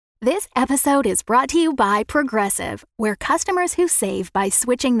This episode is brought to you by Progressive, where customers who save by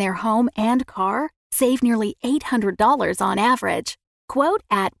switching their home and car save nearly $800 on average. Quote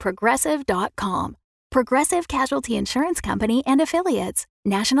at progressive.com. Progressive Casualty Insurance Company and Affiliates.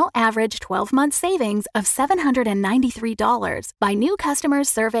 National average 12-month savings of $793 by new customers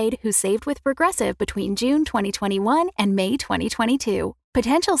surveyed who saved with Progressive between June 2021 and May 2022.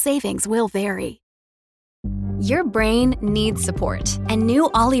 Potential savings will vary. Your brain needs support, and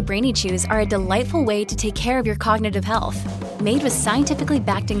new Ollie Brainy Chews are a delightful way to take care of your cognitive health. Made with scientifically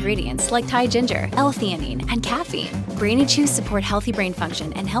backed ingredients like Thai ginger, L-theanine, and caffeine, Brainy Chews support healthy brain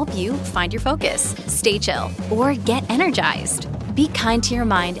function and help you find your focus, stay chill, or get energized. Be kind to your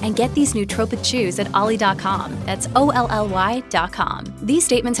mind and get these nootropic chews at ollie.com. That's OLLY.com. These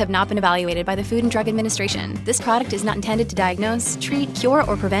statements have not been evaluated by the Food and Drug Administration. This product is not intended to diagnose, treat, cure,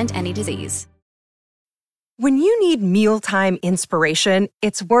 or prevent any disease. When you need mealtime inspiration,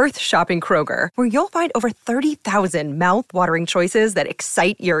 it's worth shopping Kroger, where you'll find over 30,000 mouth-watering choices that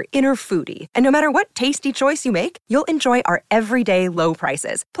excite your inner foodie. And no matter what tasty choice you make, you'll enjoy our everyday low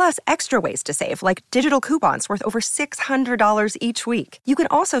prices, plus extra ways to save, like digital coupons worth over $600 each week. You can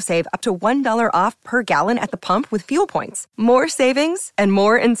also save up to $1 off per gallon at the pump with fuel points. More savings and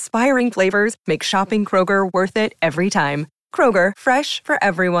more inspiring flavors make shopping Kroger worth it every time. Kroger, fresh for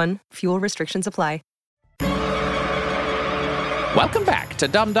everyone. Fuel restrictions apply. Welcome back to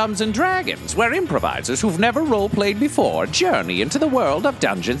Dum-Dums and Dragons, where improvisers who've never role-played before journey into the world of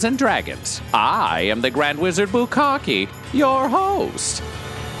Dungeons and Dragons. I am the Grand Wizard Bukaki, your host.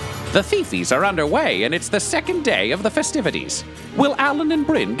 The Thiefies are underway, and it's the second day of the festivities. Will Alan and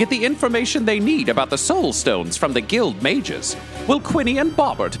Bryn get the information they need about the Soul Stones from the Guild Mages? Will Quinny and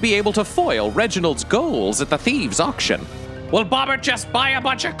Bobbert be able to foil Reginald's goals at the Thieves' auction? Will Bobbert just buy a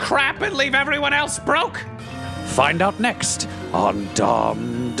bunch of crap and leave everyone else broke? Find out next on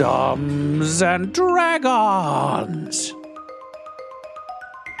Dum-Dums and Dragons.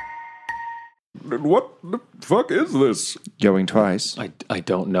 What the fuck is this? Going twice. I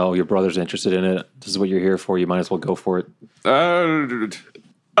don't know. Your brother's interested in it. This is what you're here for. You might as well go for it.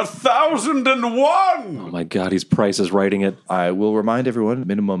 1,001! Oh my God, he's Price is writing it. I will remind everyone,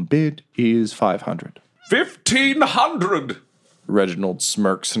 minimum bid is 500. 1,500! Reginald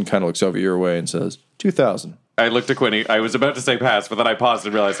smirks and kind of looks over your way and says, 2,000. I looked at Quinny. I was about to say pass, but then I paused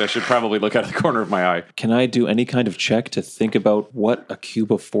and realized I should probably look out of the corner of my eye. Can I do any kind of check to think about what a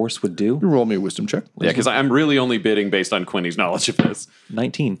cube of force would do? You roll me a wisdom check. Yeah, because I'm really only bidding based on Quinny's knowledge of this.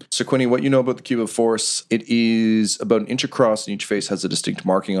 19. So, Quinny, what you know about the cube of force, it is about an inch across, and each face has a distinct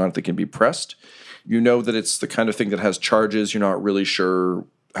marking on it that can be pressed. You know that it's the kind of thing that has charges. You're not really sure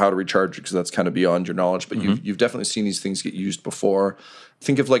how to recharge it because that's kind of beyond your knowledge, but you've definitely seen these things get used before.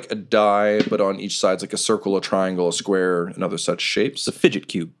 Think of like a die, but on each side's like a circle, a triangle, a square, and other such shapes. It's a fidget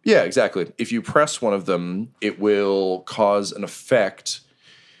cube. Yeah, exactly. If you press one of them, it will cause an effect.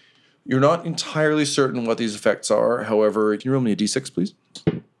 You're not entirely certain what these effects are. However, can you roll me a d6, please?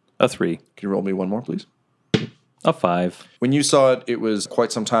 A 3. Can you roll me one more, please? A 5. When you saw it, it was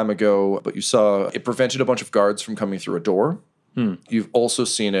quite some time ago, but you saw it prevented a bunch of guards from coming through a door. You've also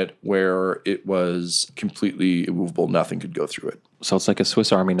seen it where it was completely immovable. Nothing could go through it. So it's like a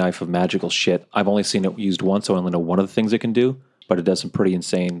Swiss Army knife of magical shit. I've only seen it used once, so I only know one of the things it can do, but it does some pretty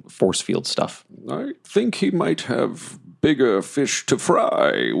insane force field stuff. I think he might have bigger fish to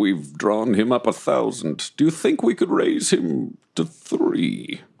fry. We've drawn him up 1,000. Do you think we could raise him to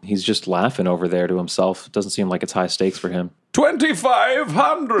 3? He's just laughing over there to himself. It doesn't seem like it's high stakes for him.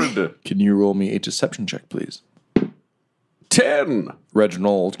 2,500! Can you roll me a deception check, please? 10.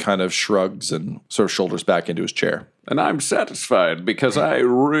 Reginald kind of shrugs and sort of shoulders back into his chair. And I'm satisfied because I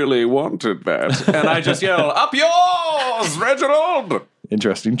really wanted that. And I just yell, up yours, Reginald!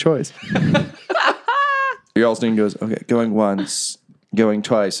 Interesting choice. Yarlstein goes, okay, going once, going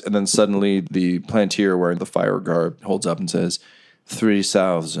twice, and then suddenly the Plantier wearing the fire garb holds up and says,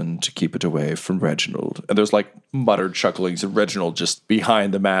 3,000 to keep it away from Reginald. And there's like muttered chucklings, and Reginald just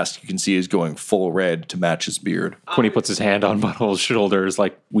behind the mask, you can see is going full red to match his beard. When he puts his hand on Butthole's shoulders,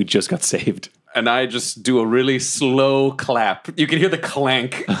 like, we just got saved. And I just do a really slow clap. You can hear the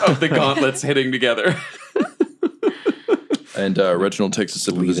clank of the gauntlets hitting together. And Reginald takes a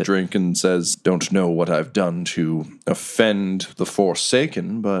sip of his drink and says, don't know what I've done to offend the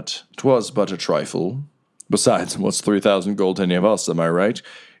Forsaken, but 'twas but a trifle. Besides, what's 3,000 gold to any of us, am I right?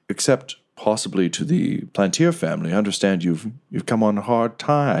 Except possibly to the Plantier family. I understand you've come on hard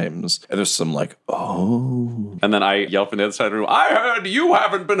times. And there's some like, oh. And then I yell from the other side of the room, I heard you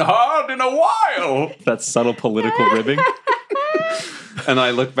haven't been hard in a while. That subtle political ribbing. And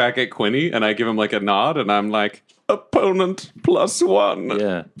I look back at Quinny and I give him like a nod and I'm like, opponent +1.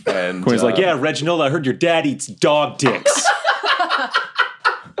 Yeah. And Queen's like, yeah, Reginald, I heard your dad eats dog dicks.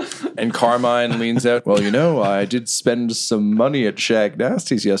 And Carmine leans out. Well, I did spend some money at Shag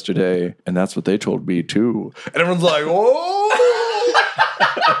Nasty's yesterday, and that's what they told me too. And everyone's like, oh!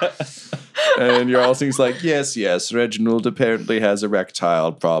 And Jarlsing's like, yes, Reginald apparently has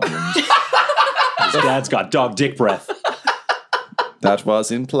erectile problems. His dad's got dog dick breath. That was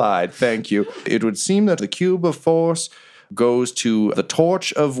implied. Thank you. It would seem that the cube of force goes to the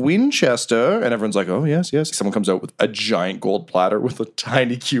Torch of Winchester, and everyone's like, oh, yes. Someone comes out with a giant gold platter with a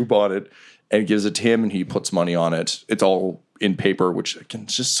tiny cube on it and gives it to him, and he puts money on it. It's all in paper, which, again,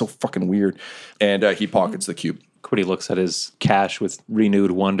 is just so fucking weird. And he pockets the cube. Quiddy looks at his cash with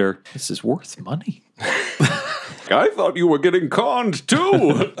renewed wonder. This is worth money. I thought you were getting conned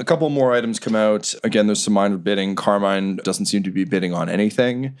too. A couple more items come out. Again, there's some minor bidding. Carmine doesn't seem to be bidding on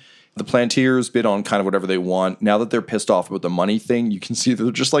anything. The Plantiers bid on kind of whatever they want. Now that they're pissed off about the money thing, you can see that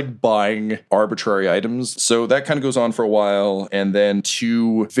they're just like buying arbitrary items. So that kind of goes on for a while. And then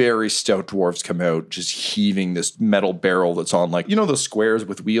two very stout dwarves come out, just heaving this metal barrel that's on like, those squares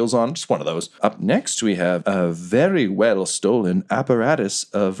with wheels on? Just one of those. Up next, we have a very well stolen apparatus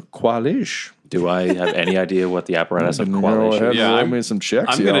of Qualish. Do I have any idea what the apparatus of Qualish is? Yeah, I'm some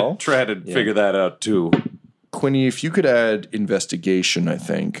checks, I'm going to try to figure that out too. Quinny, if you could add investigation, I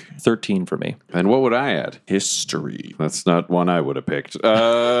think. 13 for me. And what would I add? History. That's not one I would have picked.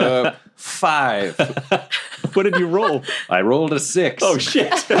 5. What did you roll? I rolled a 6. Oh,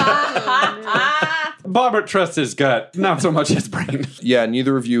 shit. Bobbert trusts his gut, not so much his brain. Yeah,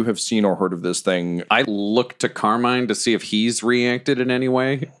 neither of you have seen or heard of this thing. I look to Carmine to see if he's reacted in any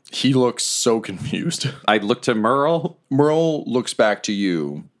way. He looks so confused. I look to Merle. Merle looks back to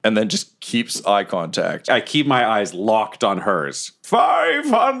you and then just keeps eye contact. I keep my eyes locked on hers.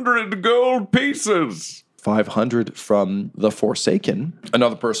 500 gold pieces. 500 from the Forsaken.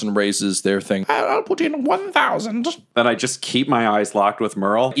 Another person raises their thing. I'll put in 1,000. And I just keep my eyes locked with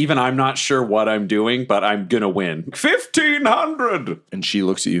Merle. Even I'm not sure what I'm doing, but I'm gonna win. 1,500. And she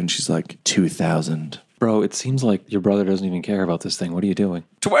looks at you and she's like, 2,000. Bro, it seems like your brother doesn't even care about this thing. What are you doing?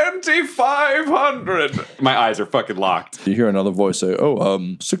 2,500. My eyes are fucking locked. You hear another voice say,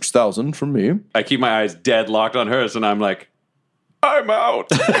 6,000 from me. I keep my eyes dead locked on hers, and I'm like, I'm out.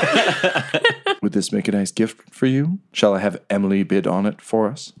 Would this make a nice gift for you? Shall I have Emily bid on it for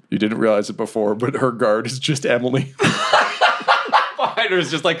us? You didn't realize it before, but her guard is just Emily. Behind her is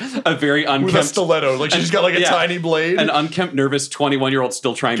just like a very unkempt... With a stiletto. Like she's got like a tiny blade. An unkempt, nervous 21-year-old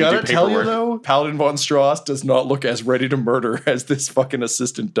still trying to do paperwork. Gotta tell you though, Paladin von Strauss does not look as ready to murder as this fucking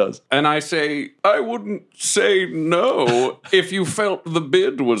assistant does. And I say, I wouldn't say no if you felt the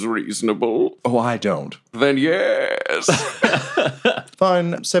bid was reasonable. Oh, I don't. Then yes.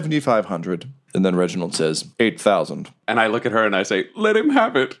 Fine, 7,500. And then Reginald says, 8,000. And I look at her and I say, let him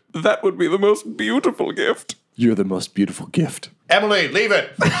have it. That would be the most beautiful gift. You're the most beautiful gift. Emily, leave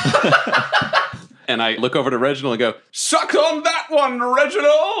it. And I look over to Reginald and go, suck on that one,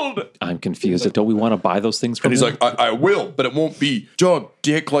 Reginald. I'm confused. Don't we want to buy those things from And he's him? like, I will, but it won't be dog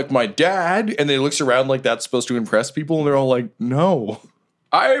dick like my dad. And then he looks around like that's supposed to impress people. And they're all like, no.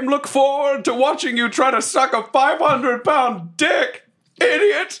 I look forward to watching you try to suck a 500-pound dick,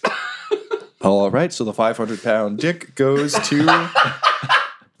 idiot. All right, so the 500-pound dick goes to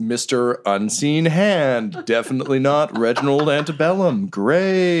Mr. Unseen Hand. Definitely not Reginald Antebellum.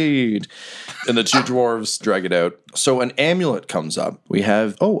 Great. And the two dwarves drag it out. So an amulet comes up. We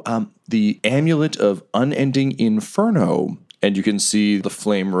have, the Amulet of Unending Inferno. And you can see the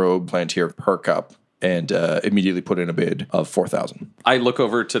flame robe Plantier perk up and immediately put in a bid of 4,000. I look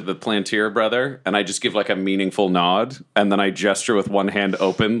over to the Plantier brother, and I just give like a meaningful nod, and then I gesture with one hand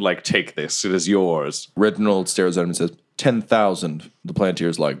open, like, take this, it is yours. Reginald stares at him and says, 10,000. The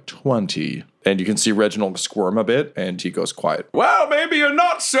Plantier's like, 20. And you can see Reginald squirm a bit, and he goes quiet. Well, maybe you're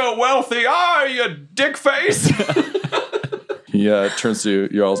not so wealthy, are you, dick face? He turns to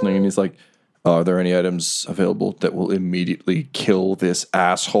Jarlsning, and he's like, are there any items available that will immediately kill this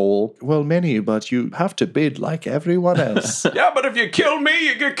asshole? Well, many, but you have to bid like everyone else. Yeah, but if you kill me,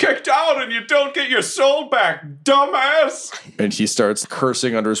 you get kicked out and you don't get your soul back, dumbass. And he starts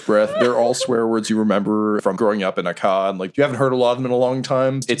cursing under his breath. They're all swear words you remember from growing up in Akka, and like you haven't heard a lot of them in a long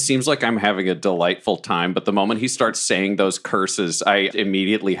time. It seems like I'm having a delightful time, but the moment he starts saying those curses, I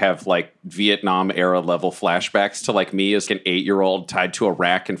immediately have like Vietnam era level flashbacks to like me as an 8-year-old tied to a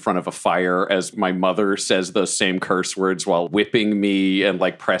rack in front of a fire as my mother says those same curse words while whipping me and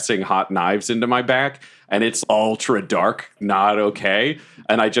like pressing hot knives into my back. And it's ultra dark, not okay.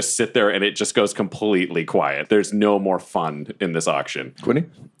 And I just sit there and it just goes completely quiet. There's no more fun in this auction. Quinny?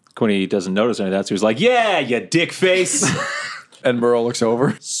 Quinny doesn't notice any of that, so he's like, yeah, you dick face. And Merle looks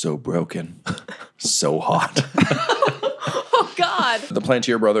over. So broken. So hot. Oh, God. The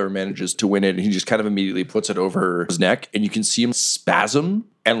Plantier brother manages to win it, and he just kind of immediately puts it over his neck, and you can see him spasm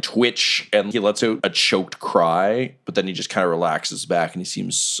and twitch, and he lets out a choked cry, but then he just kind of relaxes back, and he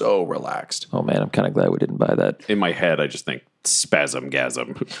seems so relaxed. Oh, man, I'm kind of glad we didn't buy that. In my head, I just think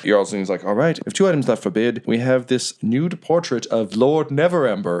spasm-gasm. Jarlsing's like, all right, we have 2 items left for bid. We have this nude portrait of Lord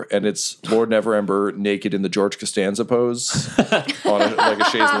Neverember, and it's Lord Neverember naked in the George Costanza pose on a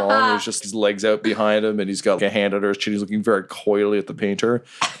chaise longue. There's just his legs out behind him, and he's got like a hand under his chin. He's looking very coyly at the painter.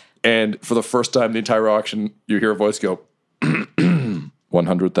 And for the first time in the entire auction, you hear a voice go,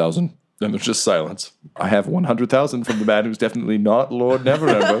 100,000. Then there's just silence. I have 100,000 from the man who's definitely not Lord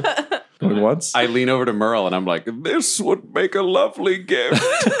Neverember. Going once. I lean over to Merle and I'm like, this would make a lovely gift.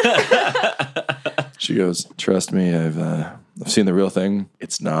 She goes, trust me, I've seen the real thing.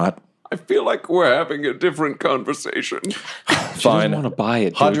 It's not. I feel like we're having a different conversation. Fine. want to buy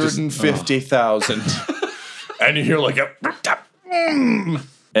it. 150,000. And you hear like a...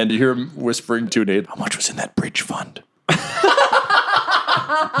 And you hear him whispering to Nate, how much was in that bridge fund?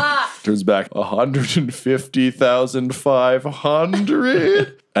 Turns back,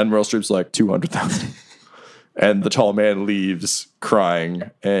 150,500. And Meryl Streep's like, 200,000. And the tall man leaves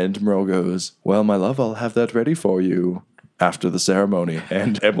crying. And Meryl goes, well, my love, I'll have that ready for you after the ceremony.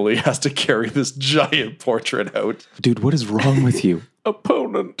 And Emily has to carry this giant portrait out. Dude, what is wrong with you?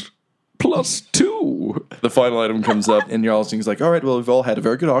 Opponent +2. The final item comes up, and Jarlsing's like, all right, well, we've all had a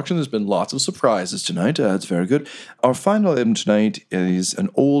very good auction. There's been lots of surprises tonight. It's very good. Our final item tonight is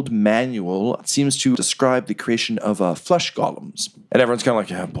an old manual. It seems to describe the creation of flesh golems. And everyone's kind of like,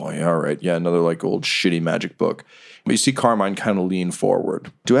 yeah, boy, all right. Yeah, another like old shitty magic book. But you see Carmine kind of lean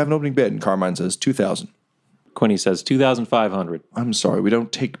forward. Do I have an opening bid? And Carmine says 2,000. Quinny says 2,500. I'm sorry, we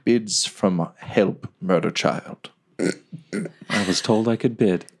don't take bids from help, murder child. I was told I could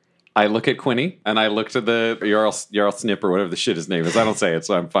bid. I look at Quinny, and I look to the Jarl Snip or whatever the shit his name is. I don't say it,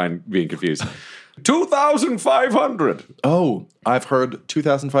 so I'm fine being confused. 2,500. Oh, I've heard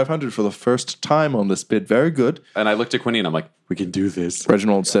 2,500 for the first time on this bid. Very good. And I looked at Quinny, and I'm like, we can do this.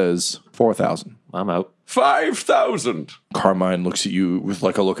 Reginald says 4,000. I'm out. 5,000. Carmine looks at you with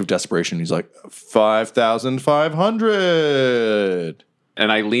like a look of desperation. He's like, 5,500. And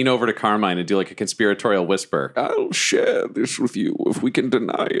I lean over to Carmine and do like a conspiratorial whisper. I'll share this with you if we can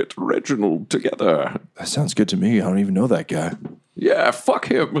deny it, Reginald, together. That sounds good to me. I don't even know that guy. Yeah, fuck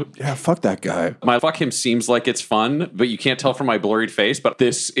him. Yeah, fuck that guy. My fuck him seems like it's fun, but you can't tell from my blurred face, but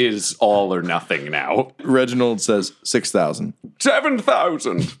this is all or nothing now. Reginald says 6,000.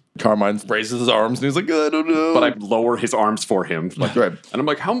 7,000. Carmine raises his arms and he's like, I don't know. But I lower his arms for him. Like, right. And I'm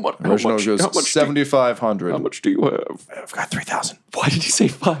like, how much? Reginald goes 7,500. How much do you have? I've got 3,000. Why did you say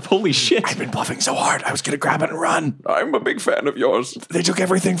 5? Holy shit. I've been bluffing so hard. I was going to grab it and run. I'm a big fan of yours. They took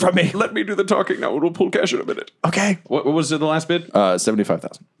everything from me. Let me do the talking now. We'll pull cash in a minute. Okay. What was the last bid?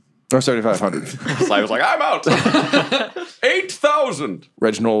 75,000. Or 7,500. So I was like, I'm out. 8,000.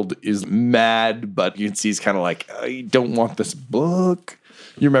 Reginald is mad, but you can see he's kind of like, I don't want this book.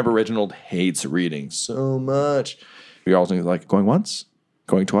 You remember Reginald hates reading so much. We all think like, going once?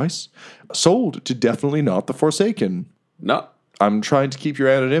 Going twice? Sold to definitely not the Forsaken. No. I'm trying to keep your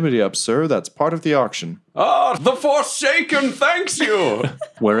anonymity up, sir. That's part of the auction. Ah, the Forsaken thanks you.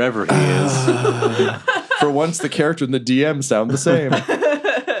 Wherever he is. For once, the character and the DM sound the same.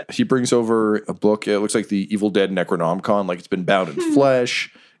 He brings over a book. It looks like the Evil Dead Necronomicon, like it's been bound in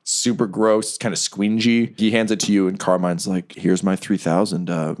flesh. Super gross. It's kind of squingy. He hands it to you, and Carmine's like, here's my 3,000.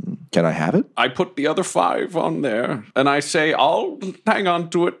 Can I have it? I put the other 5 on there, and I say, I'll hang on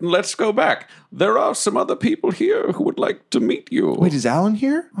to it, and let's go back. There are some other people here who would like to meet you. Wait, is Alan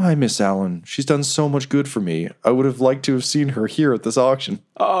here? Oh, I miss Alan. She's done so much good for me. I would have liked to have seen her here at this auction.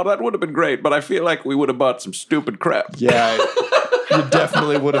 Oh, that would have been great, but I feel like we would have bought some stupid crap. Yeah, you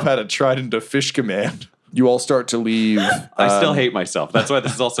definitely would have had a Trident of Fish Command. You all start to leave. I still hate myself. That's why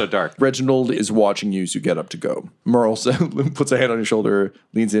this is all so dark. Reginald is watching you as you get up to go. Merle puts a hand on your shoulder,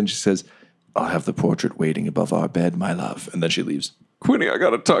 leans in, she says, I'll have the portrait waiting above our bed, my love. And then she leaves. Quinny, I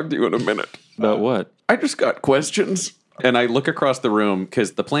gotta talk to you in a minute. About what? I just got questions. And I look across the room,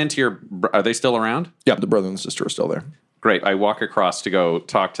 because the Plantier, are they still around? Yeah, the brother and the sister are still there. Great. I walk across to go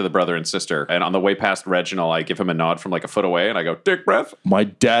talk to the brother and sister. And on the way past Reginald, I give him a nod from like a foot away, and I go, Dick Breath? My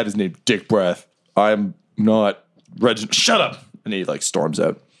dad is named Dick Breath. I'm not Reginald. Shut up! And he like storms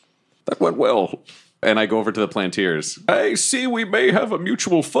out. That went well. And I go over to the Plantiers. I see we may have a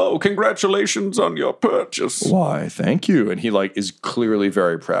mutual foe. Congratulations on your purchase. Why, thank you. And he like is clearly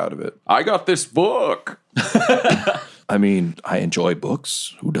very proud of it. I got this book. I mean, I enjoy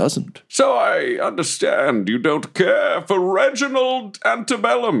books. Who doesn't? So I understand you don't care for Reginald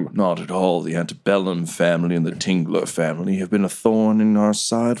Antebellum. Not at all. The Antebellum family and the Tingler family have been a thorn in our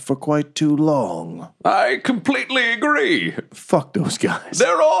side for quite too long. I completely agree. Fuck those guys.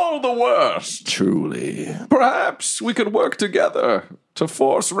 They're all the worst. Truly. Perhaps we could work together to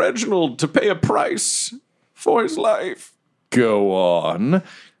force Reginald to pay a price for his life. Go on.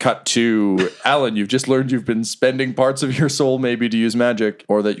 Cut to Alan. You've just learned you've been spending parts of your soul maybe to use magic,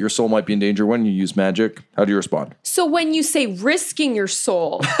 or that your soul might be in danger when you use magic. How do you respond? So when you say risking your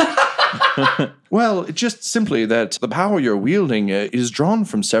soul, Well, it's just simply that the power you're wielding is drawn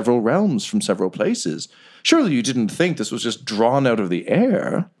from several realms, from several places. Surely you didn't think this was just drawn out of the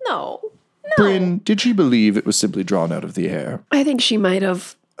air? no. Bryn, did she believe it was simply drawn out of the air? I think she might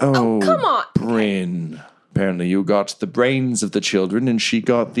have. Oh, come on. Bryn. Apparently you got the brains of the children and she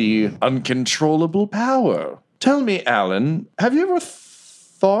got the uncontrollable power. Tell me, Alan, have you ever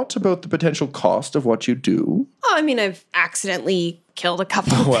thought about the potential cost of what you do? Oh, I mean, I've accidentally killed a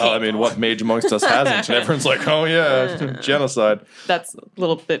couple of Well, I people. mean, what mage amongst us hasn't? And everyone's like, oh yeah, genocide. That's a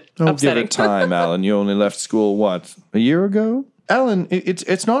little bit Don't upsetting. give it time, Alan. You only left school, what, a year ago? Alan,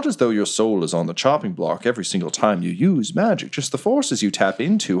 it's not as though your soul is on the chopping block every single time you use magic. Just the forces you tap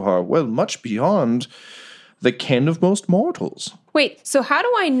into are, well, much beyond the ken of most mortals. Wait, so how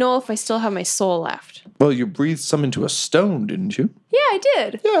do I know if I still have my soul left? Well, you breathed some into a stone, didn't you? Yeah, I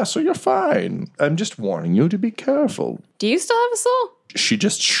did. Yeah, so you're fine. I'm just warning you to be careful. Do you still have a soul? She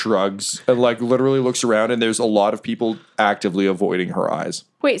just shrugs and, like, literally looks around, and there's a lot of people actively avoiding her eyes.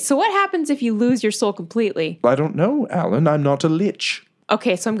 Wait, so what happens if you lose your soul completely? I don't know, Alan. I'm not a lich.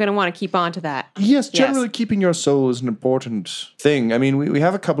 Okay, so I'm going to want to keep on to that. Yes, generally keeping your soul is an important thing. I mean, we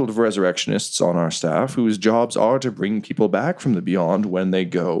have a couple of resurrectionists on our staff whose jobs are to bring people back from the beyond when they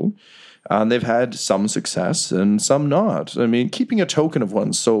go. And they've had some success and some not. I mean, keeping a token of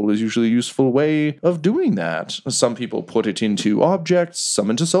one's soul is usually a useful way of doing that. Some people put it into objects,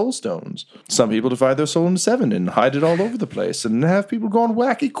 some into soul stones. Some people divide their soul into 7 and hide it all over the place and have people go on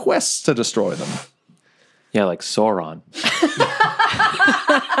wacky quests to destroy them. Yeah, like Sauron.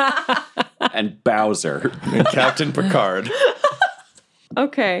 And Bowser. And Captain Picard.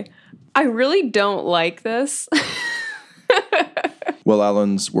 Okay. I really don't like this. While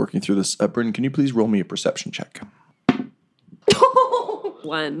Alan's working through this, Bryn, can you please roll me a perception check?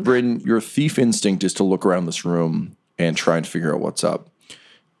 1. Bryn, your thief instinct is to look around this room and try and figure out what's up.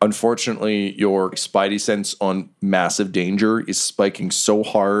 Unfortunately, your spidey sense on massive danger is spiking so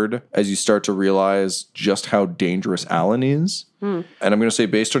hard as you start to realize just how dangerous Alan is. And I'm going to say,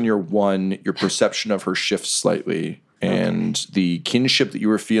 based on your 1, your perception of her shifts slightly. And the kinship that you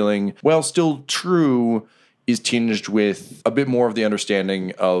were feeling, while still true, is tinged with a bit more of the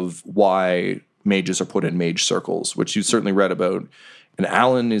understanding of why mages are put in mage circles, which you've certainly read about. And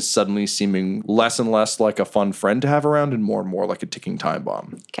Alan is suddenly seeming less and less like a fun friend to have around and more like a ticking time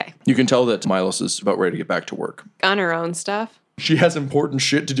bomb. Okay. You can tell that Milos is about ready to get back to work. On her own stuff? She has important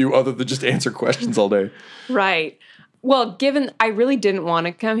shit to do other than just answer questions all day. Right. Well, given I really didn't want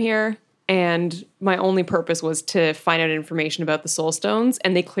to come here, and my only purpose was to find out information about the soul stones,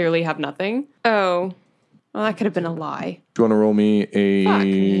 and they clearly have nothing. Oh, well, that could have been a lie. Do you want to roll me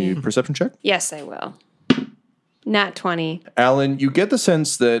a perception check? Yes, I will. Nat 20. Alan, you get the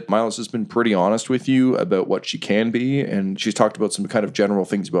sense that Milos has been pretty honest with you about what she can be, and she's talked about some kind of general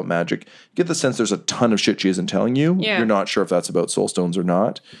things about magic. You get the sense there's a ton of shit she isn't telling you. Yeah. You're not sure if that's about soul stones or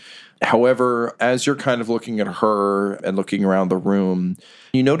not. However, as you're kind of looking at her and looking around the room,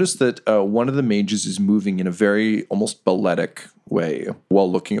 you notice that one of the mages is moving in a very almost balletic way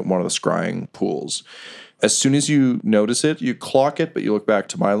while looking at one of the scrying pools. As soon as you notice it, you clock it, but you look back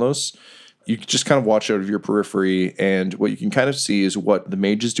to Milos. You just kind of watch out of your periphery, and what you can kind of see is what the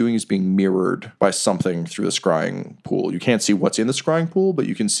mage is doing is being mirrored by something through the scrying pool. You can't see what's in the scrying pool, but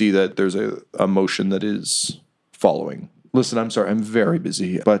you can see that there's a motion that is following. Listen, I'm sorry, I'm very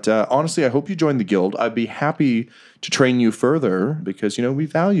busy, but honestly, I hope you join the guild. I'd be happy to train you further because, you know, we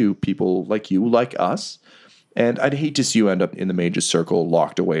value people like you, like us. And I'd hate to see you end up in the mage's circle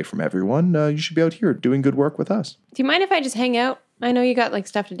locked away from everyone. You should be out here doing good work with us. Do you mind if I just hang out? I know you got like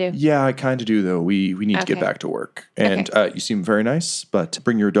stuff to do. Yeah, I kind of do, though. We need to get back to work. And you seem very nice, but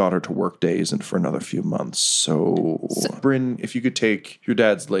bring your daughter to work days and for another few months. So Bryn, if you could take your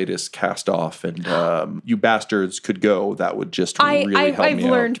dad's latest cast off and you bastards could go, that would just really help me I've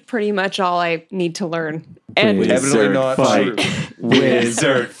out. learned pretty much all I need to learn. And Evidently not true.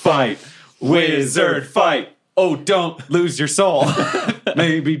 Wizard fight. Wizard fight. Oh, don't lose your soul.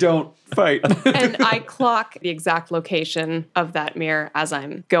 Maybe don't fight. And I clock the exact location of that mirror as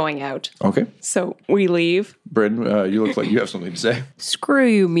I'm going out. Okay. So we leave. Bryn, you look like you have something to say. Screw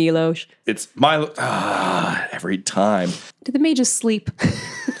you, Milos. It's Milo. Every time. Did the mages sleep?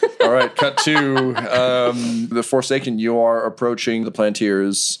 All right, cut to the Forsaken. You are approaching the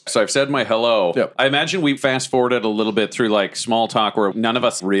Plantiers. So I've said my hello. Yep. I imagine we fast forwarded a little bit through like small talk where none of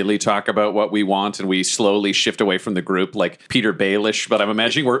us really talk about what we want and we slowly shift away from the group like Peter Baelish. But I'm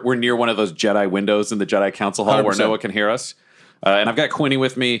imagining we're near one of those Jedi windows in the Jedi Council Hall 100%. where Noah can hear us. And I've got Quinny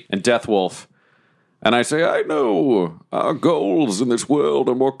with me and Deathwolf. And I say, I know our goals in this world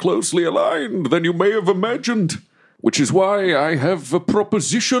are more closely aligned than you may have imagined. Which is why I have a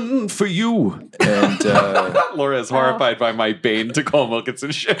proposition for you. And Laura is horrified by my Bane to Cole Wilkinson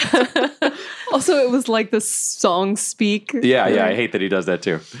shit. Also, it was like the song speak. Yeah, I hate that he does that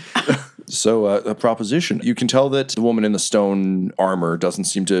too. so a proposition. You can tell that the woman in the stone armor doesn't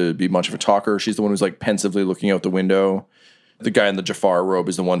seem to be much of a talker. She's the one who's like pensively looking out the window. The guy in the Jafar robe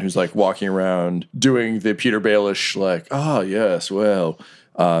is the one who's like walking around doing the Peter Baelish like, yes, well...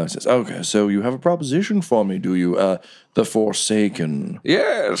 says, okay, so you have a proposition for me, do you? The Forsaken.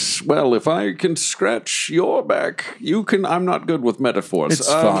 Yes, well, if I can scratch your back, you can. I'm not good with metaphors.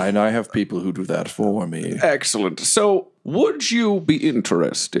 It's fine. I have people who do that for me. Excellent. So, would you be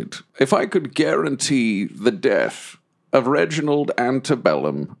interested if I could guarantee the death of Reginald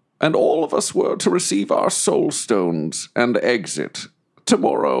Antebellum, and all of us were to receive our soul stones and exit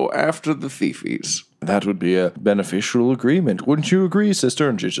tomorrow after the thiefies? That would be a beneficial agreement. Wouldn't you agree, sister?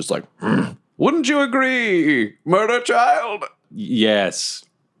 And she's just like, Wouldn't you agree, murder child? Yes.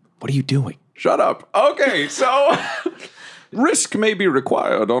 What are you doing? Shut up. Okay, so risk may be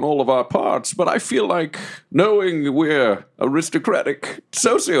required on all of our parts, but I feel like knowing we're aristocratic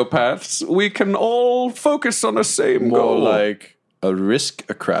sociopaths, we can all focus on the same more goal. like a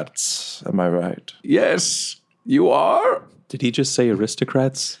risk-ocrats. Am I right? Yes, you are. Did he just say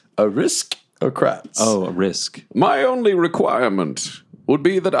aristocrats? A risk-ocrats. Oh, a risk. My only requirement would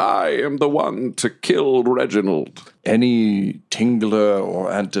be that I am the one to kill Reginald. Any Tingler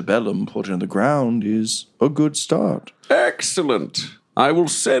or Antebellum put in the ground is a good start. Excellent. I will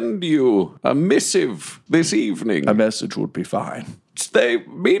send you a missive this evening. A message would be fine. They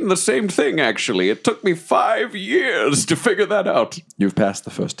mean the same thing, actually. It took me 5 years to figure that out. You've passed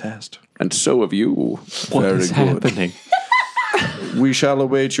the first test. And so have you. What Very is good. happening? We shall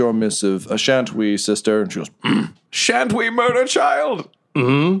await your missive. Shan't we, sister? And she goes, Shan't we, murder child?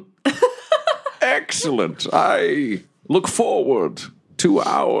 Mm-hmm. Excellent. I look forward to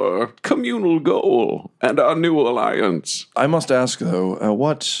our communal goal and our new alliance. I must ask, though,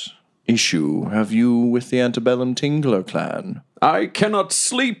 what issue have you with the Antebellum Tingler clan? I cannot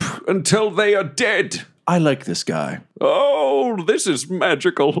sleep until they are dead. I like this guy. Oh, this is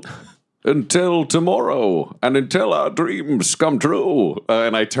magical. Until tomorrow, and until our dreams come true.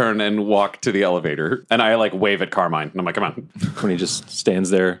 And I turn and walk to the elevator, and I like wave at Carmine, and I'm like, come on. When he just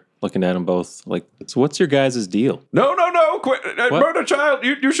stands there looking at them both, like, so what's your guys' deal? No, quit. Murder child,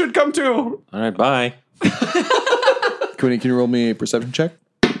 you should come too. All right, bye. Quinny, can you roll me a perception check?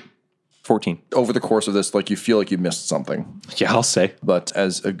 14. Over the course of this, like you feel like you missed something. Yeah, I'll say. But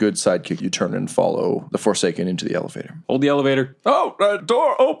as a good sidekick, you turn and follow the Forsaken into the elevator. Hold the elevator. Oh,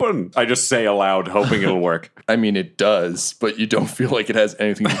 door open. I just say aloud, hoping it'll work. I mean, it does, but you don't feel like it has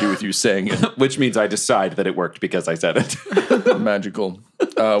anything to do with you saying it. Which means I decide that it worked because I said it. Magical.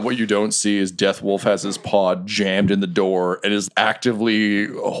 What you don't see is Deathwolf has his paw jammed in the door and is actively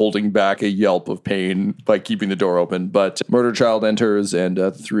holding back a yelp of pain by keeping the door open. But Murder Child enters and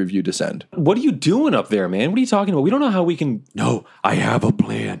the three of you descend. What are you doing up there, man? What are you talking about? We don't know how we can... No, I have a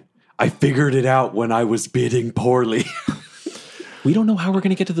plan. I figured it out when I was bidding poorly. We don't know how we're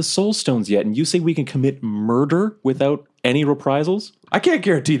going to get to the Soul Stones yet, and you say we can commit murder without any reprisals? I can't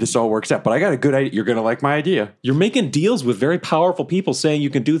guarantee this all works out, but I got a good idea. You're going to like my idea. You're making deals with very powerful people saying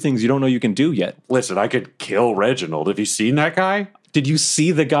you can do things you don't know you can do yet. Listen, I could kill Reginald. Have you seen that guy? Did you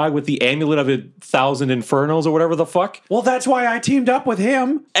see the guy with the amulet of 1,000 infernals or whatever the fuck? Well, that's why I teamed up with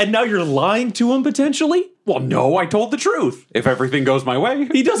him. And now you're lying to him potentially? Well, no, I told the truth. If everything goes my way.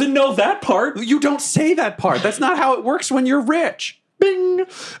 He doesn't know that part. You don't say that part. That's not how it works when you're rich. Bing!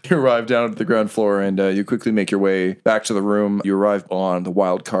 You arrive down at the ground floor and you quickly make your way back to the room. You arrive on the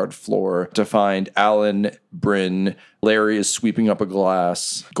wild card floor to find Alan, Bryn. Larry is sweeping up a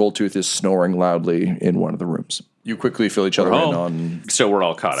glass. Goldtooth is snoring loudly in one of the rooms. You quickly fill each other in on... So we're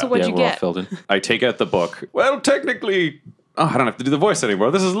all caught So up. what'd you we're all get? filled in. I take out the book. Well, technically... Oh, I don't have to do the voice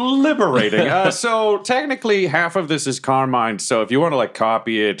anymore. This is liberating. So technically, half of this is Carmine. So if you want to like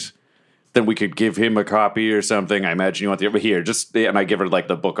copy it, then we could give him a copy or something. I imagine you want the over here. And I give her like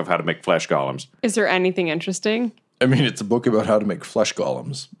the book of how to make flesh golems. Is there anything interesting? I mean, it's a book about how to make flesh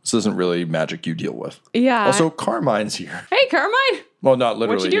golems. This isn't really magic you deal with. Yeah. Also, Carmine's here. Hey, Carmine. Well, not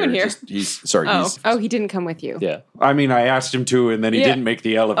literally. What you doing here? He's He didn't come with you. Yeah. I mean, I asked him to, and then he didn't make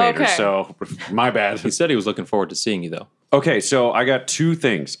the elevator, Okay. so my bad. He said he was looking forward to seeing you, though. Okay, so I got two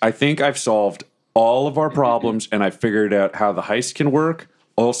things. I think I've solved all of our problems, and I figured out how the heist can work.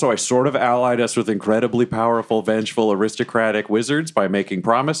 Also, I sort of allied us with incredibly powerful, vengeful, aristocratic wizards by making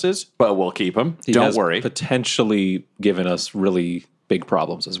promises, but we'll keep them. He Don't has worry. potentially given us really big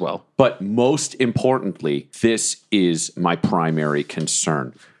problems as well. But most importantly, this is my primary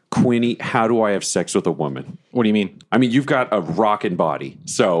concern. Quinny, how do I have sex with a woman? What do you mean? I mean, you've got a rockin' body,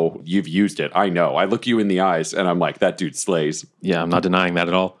 so you've used it. I know. I look you in the eyes, and I'm like, that dude slays. Yeah, I'm not denying that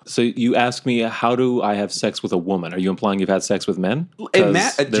at all. So you ask me, how do I have sex with a woman? Are you implying you've had sex with men? And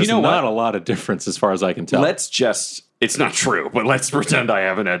Matt, 'Cause do you there's know not what? a lot of difference as far as I can tell. It's not true, but let's pretend I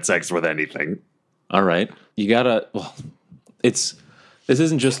haven't had sex with anything. All right. You gotta, this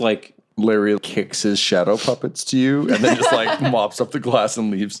isn't just like, Larry kicks his shadow puppets to you and then just like mops up the glass and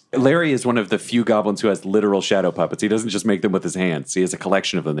leaves. Larry is one of the few goblins who has literal shadow puppets. He doesn't just make them with his hands. He has a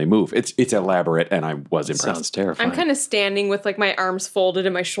collection of them. They move. It's elaborate, and I was impressed. sounds terrifying. I'm kind of standing with like my arms folded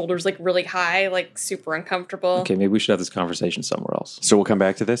and my shoulders like really high, like super uncomfortable. Okay, maybe we should have this conversation somewhere else. So we'll come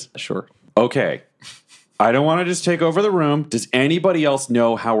back to this? Sure. Okay. I don't want to just take over the room. Does anybody else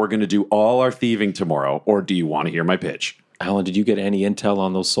know how we're going to do all our thieving tomorrow, or do you want to hear my pitch? Alan, did you get any intel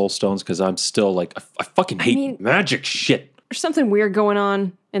on those soul stones? Because I'm still like, I fucking hate magic shit. There's something weird going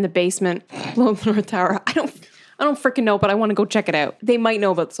on in the basement below the North Tower. I don't freaking know, but I want to go check it out. They might know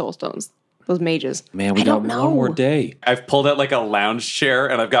about the soul stones. Those mages. Man, we I got don't know. one more day. I've pulled out like a lounge chair,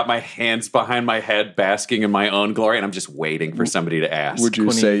 and I've got my hands behind my head, basking in my own glory, and I'm just waiting for somebody to ask. Would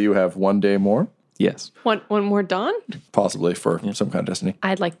you say you have one day more? Yes. One more dawn? Possibly for some kind of destiny.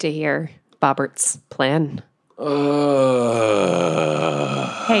 I'd like to hear Bobbert's plan.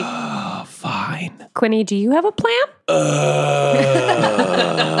 Hey, Fine. Quinny, do you have a plan?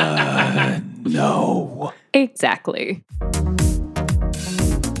 No. Exactly.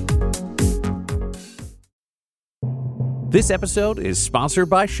 This episode is sponsored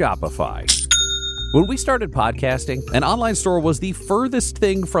by Shopify. When we started podcasting, an online store was the furthest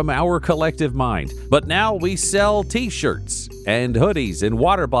thing from our collective mind. But now we sell t-shirts and hoodies and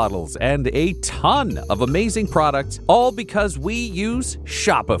water bottles and a ton of amazing products, all because we use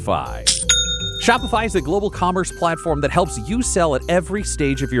Shopify. Shopify is a global commerce platform that helps you sell at every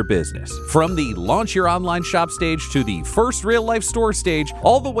stage of your business. From the launch your online shop stage to the first real life store stage,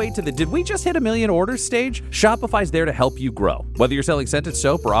 all the way to the did we just hit 1 million orders stage? Shopify's there to help you grow. Whether you're selling scented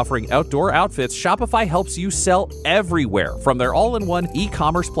soap or offering outdoor outfits, Shopify helps you sell everywhere. From their all-in-one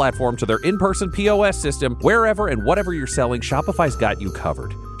e-commerce platform to their in-person POS system, wherever and whatever you're selling, Shopify's got you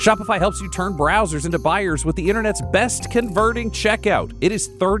covered. Shopify helps you turn browsers into buyers with the internet's best converting checkout. It is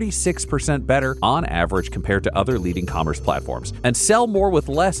 36% better on average compared to other leading commerce platforms. And sell more with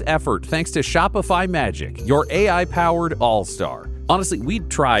less effort thanks to Shopify Magic, your AI-powered all-star. Honestly, we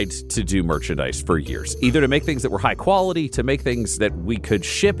tried to do merchandise for years, either to make things that were high quality, to make things that we could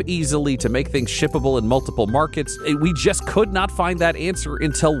ship easily, to make things shippable in multiple markets. We just could not find that answer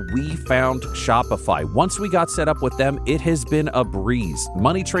until we found Shopify. Once we got set up with them, it has been a breeze.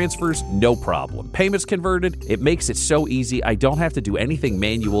 Money transfers, no problem. Payments converted, it makes it so easy. I don't have to do anything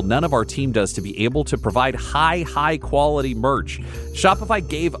manual. None of our team does to be able to provide high quality merch. Shopify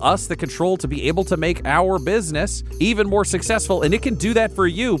gave us the control to be able to make our business even more successful, and it can do that for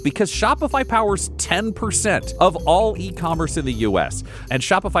you because Shopify powers 10% of all e-commerce in the US. And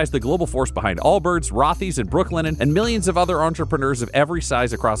Shopify is the global force behind Allbirds, Rothy's, and Brooklinen, and millions of other entrepreneurs of every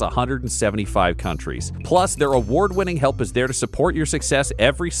size across 175 countries. Plus, their award-winning help is there to support your success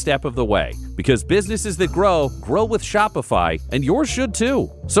every step of the way. Because businesses that grow with Shopify, and yours should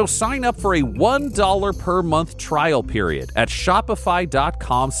too. So sign up for a $1 per month trial period at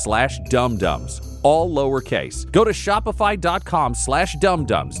shopify.com/dumdums. All lowercase. Go to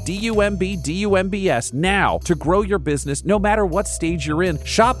shopify.com/dumdums, DUMBDUMBS now to grow your business no matter what stage you're in.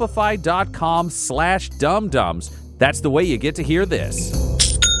 Shopify.com/dumdums. That's the way you get to hear this.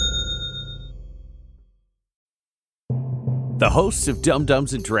 The hosts of Dum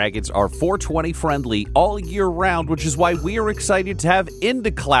Dums and Dragons are 420 friendly all year round, which is why we are excited to have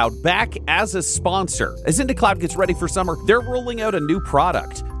IndaCloud back as a sponsor. As IndaCloud gets ready for summer, they're rolling out a new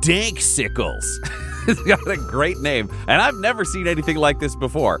product, Dank Sickles. It's got a great name, and I've never seen anything like this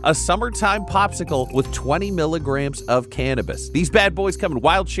before. A summertime popsicle with 20 milligrams of cannabis. These bad boys come in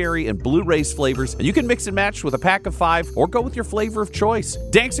wild cherry and blue race flavors, and you can mix and match with a pack of 5 or go with your flavor of choice.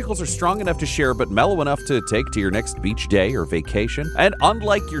 Danksicles are strong enough to share, but mellow enough to take to your next beach day or vacation. And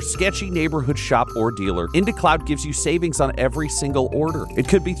unlike your sketchy neighborhood shop or dealer, IndaCloud gives you savings on every single order. It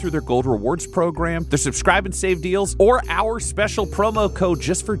could be through their Gold Rewards program, their subscribe and save deals, or our special promo code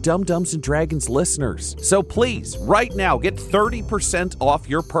just for Dum Dums and Dragons listeners. So please, right now, get 30% off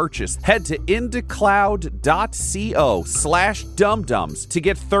your purchase. Head to indacloud.co/dumdums to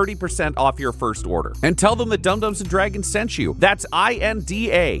get 30% off your first order. And tell them that Dum Dums and Dragons sent you. That's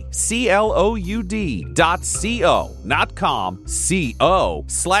INDACLOUD.co, not com,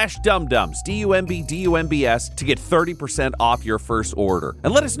 co/dumdums, DUMBDUMBS, to get 30% off your first order.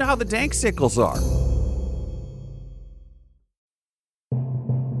 And let us know how the Danksicles are.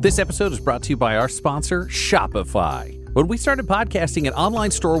 This episode is brought to you by our sponsor, Shopify. When we started podcasting, an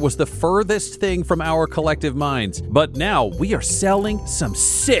online store was the furthest thing from our collective minds. But now we are selling some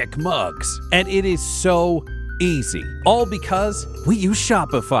sick mugs. And it is so easy. All because we use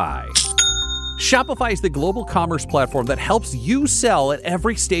Shopify. Shopify is the global commerce platform that helps you sell at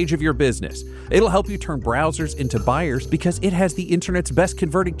every stage of your business. It'll help you turn browsers into buyers because it has the internet's best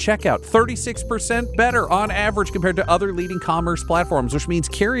converting checkout, 36% better on average compared to other leading commerce platforms, which means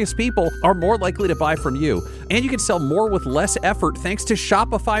curious people are more likely to buy from you. And you can sell more with less effort thanks to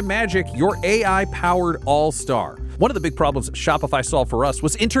Shopify Magic, your AI-powered all-star. One of the big problems Shopify solved for us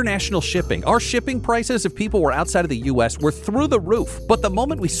was international shipping. Our shipping prices, if people were outside of the US, were through the roof. But the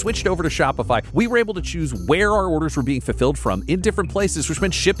moment we switched over to Shopify, we were able to choose where our orders were being fulfilled from in different places, which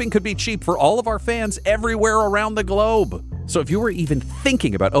meant shipping could be cheap for all of our fans everywhere around the globe. So if you were even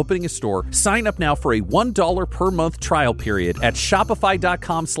thinking about opening a store, sign up now for a $1 per month trial period at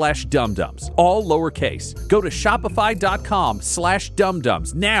shopify.com/dumdums, all lowercase. Go to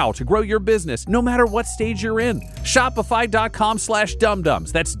shopify.com/dumdums now to grow your business no matter what stage you're in.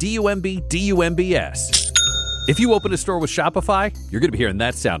 Shopify.com/dumdums. That's DUMBDUMBS. If you open a store with Shopify, you're going to be hearing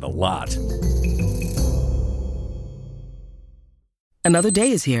that sound a lot. Another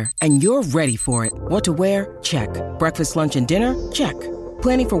day is here, and you're ready for it. What to wear? Check. Breakfast, lunch, and dinner? Check.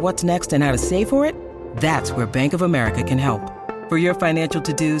 Planning for what's next and how to save for it? That's where Bank of America can help. For your financial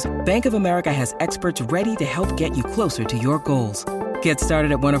to-dos, Bank of America has experts ready to help get you closer to your goals. Get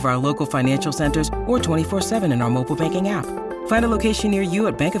started at one of our local financial centers or 24/7 in our mobile banking app. Find a location near you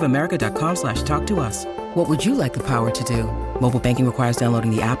at bankofamerica.com/talktous. What would you like the power to do? Mobile banking requires downloading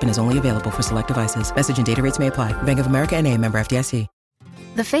the app and is only available for select devices. Message and data rates may apply. Bank of America NA, member FDIC.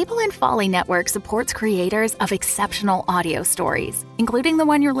 The Fable and Folly Network supports creators of exceptional audio stories, including the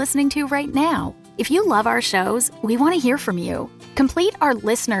one you're listening to right now. If you love our shows, we want to hear from you. Complete our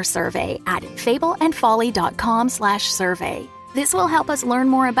listener survey at fableandfolly.com/survey. This will help us learn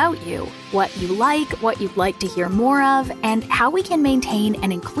more about you, what you like, what you'd like to hear more of, and how we can maintain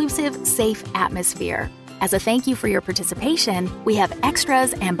an inclusive, safe atmosphere. As a thank you for your participation, we have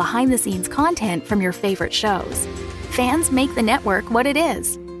extras and behind-the-scenes content from your favorite shows. Fans make the network what it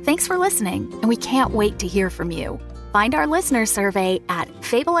is. Thanks for listening, and we can't wait to hear from you. Find our listener survey at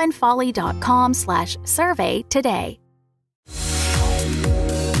fableandfolly.com/survey today.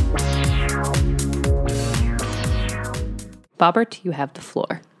 Bobbert, you have the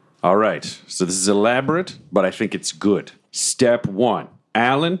floor. All right. So this is elaborate, but I think it's good. Step 1.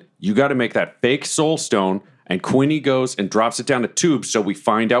 Alan, you got to make that fake soul stone, and Quinny goes and drops it down a tube so we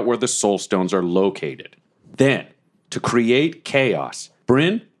find out where the soul stones are located. Then, to create chaos,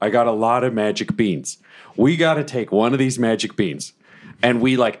 Bryn, I got a lot of magic beans. We got to take one of these magic beans, and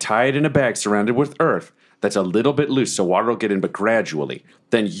we tie it in a bag surrounded with earth that's a little bit loose so water will get in, but gradually.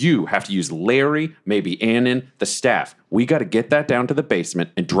 Then you have to use Larry, maybe Annan, the staff. We got to get that down to the basement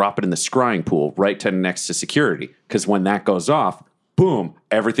and drop it in the scrying pool right next to security, because when that goes off, boom,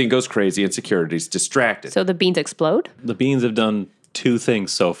 everything goes crazy and security's distracted. So the beans explode? The beans have done 2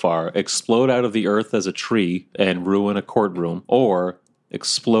 things so far: explode out of the earth as a tree and ruin a courtroom, or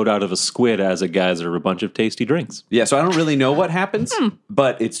explode out of a squid as a geyser of a bunch of tasty drinks. Yeah, so I don't really know what happens,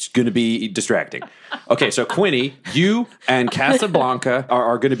 but it's going to be distracting. Okay, so Quinny, you and Casablanca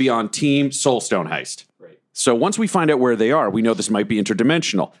are going to be on Team Soulstone Heist. Right. So once we find out where they are, we know this might be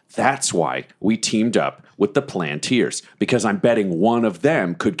interdimensional. That's why we teamed up with the Plantiers, because I'm betting one of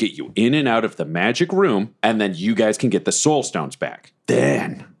them could get you in and out of the magic room, and then you guys can get the Soul Stones back.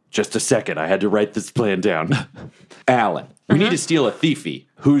 Then, just a second, I had to write this plan down. Alan, we need to steal a thiefy.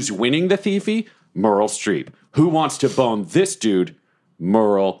 Who's winning the thiefy? Meryl Streep. Who wants to bone this dude?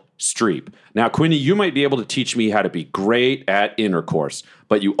 Meryl Streep. Now, Quinny, you might be able to teach me how to be great at intercourse,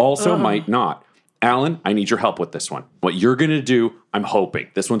 but you also might not. Alan, I need your help with this one. What you're going to do, I'm hoping,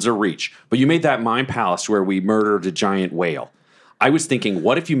 this one's a reach, but you made that mind palace where we murdered a giant whale. I was thinking,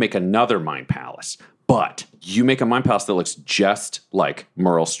 what if you make another mind palace, but you make a mind palace that looks just like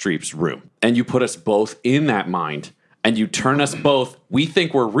Meryl Streep's room, and you put us both in that mind, and you turn us both, we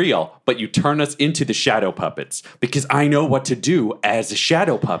think we're real, but you turn us into the shadow puppets, because I know what to do as a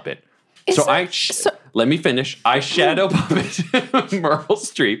shadow puppet. Let me finish. I shadow puppet Meryl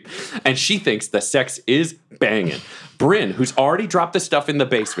Streep, and she thinks the sex is banging. Bryn, who's already dropped the stuff in the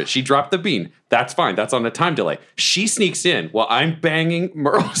basement, she dropped the bean. That's fine. That's on a time delay. She sneaks in while I'm banging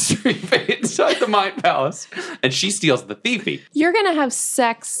Meryl Streep inside the mind palace, and she steals the thiefy. You're going to have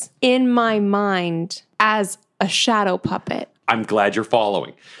sex in my mind as a shadow puppet. I'm glad you're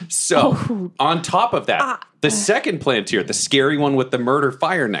following. So, on top of that, the second Plantier, the scary one with the murder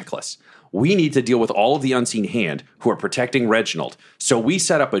fire necklace, we need to deal with all of the unseen hand who are protecting Reginald. So we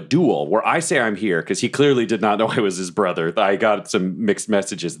set up a duel where I say I'm here because he clearly did not know I was his brother. I got some mixed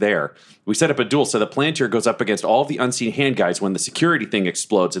messages there. We set up a duel so the Plantier goes up against all of the unseen hand guys when the security thing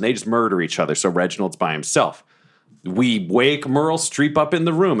explodes and they just murder each other. So Reginald's by himself. We wake Meryl Streep up in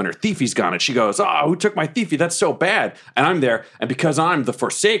the room and her thiefy's gone. And she goes, who took my thiefy? That's so bad. And I'm there. And because I'm the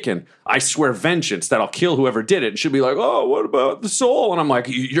Forsaken, I swear vengeance that I'll kill whoever did it. And she'll be like, what about the soul? And I'm like,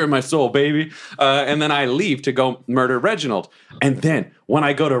 you're my soul, baby. And then I leave to go murder Reginald. And then when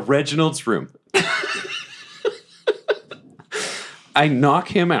I go to Reginald's room, I knock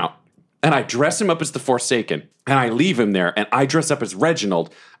him out. And I dress him up as the Forsaken, and I leave him there, and I dress up as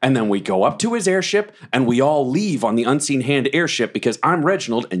Reginald, and then we go up to his airship, and we all leave on the Unseen Hand airship because I'm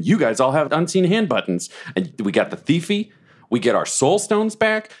Reginald, and you guys all have Unseen Hand buttons. And we got the thiefy, we get our soul stones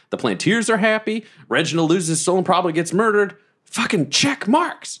back, the Plantiers are happy, Reginald loses his soul and probably gets murdered. Fucking check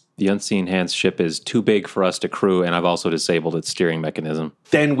marks. The Unseen Hands ship is too big for us to crew, and I've also disabled its steering mechanism.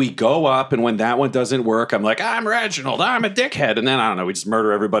 Then we go up, and when that one doesn't work, I'm like, I'm Reginald, I'm a dickhead. And then, I don't know, we just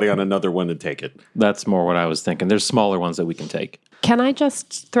murder everybody on another one and take it. That's more what I was thinking. There's smaller ones that we can take. Can I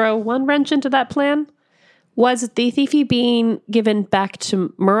just throw one wrench into that plan? Was the thiefy being given back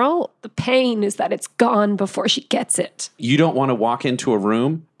to Merle? The pain is that it's gone before she gets it. You don't want to walk into a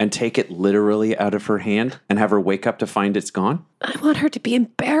room and take it literally out of her hand and have her wake up to find it's gone? I want her to be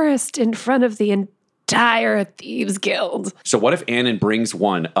embarrassed in front of the entire Thieves Guild. So what if Annan brings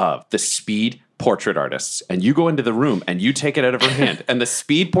one of the speed portrait artists and you go into the room and you take it out of her hand and the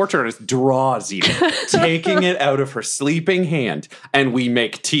speed portrait artist draws you, taking it out of her sleeping hand, and we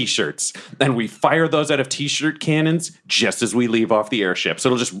make t-shirts and we fire those out of t-shirt cannons just as we leave off the airship.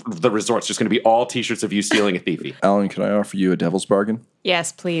 So the resort's just going to be all t-shirts of you stealing a thiefy. Alan, can I offer you a devil's bargain?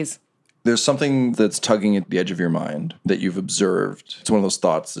 Yes, please. There's something that's tugging at the edge of your mind that you've observed. It's one of those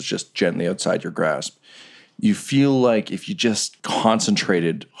thoughts that's just gently outside your grasp. You feel like if you just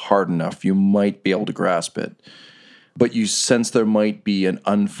concentrated hard enough, you might be able to grasp it. But you sense there might be an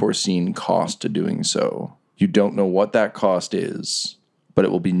unforeseen cost to doing so. You don't know what that cost is, but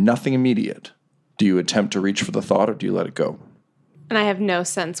it will be nothing immediate. Do you attempt to reach for the thought or do you let it go? And I have no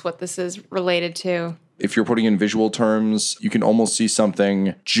sense what this is related to. If you're putting in visual terms, you can almost see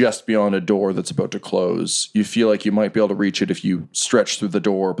something just beyond a door that's about to close. You feel like you might be able to reach it if you stretch through the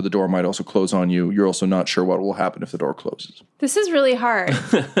door, but the door might also close on you. You're also not sure what will happen if the door closes. This is really hard.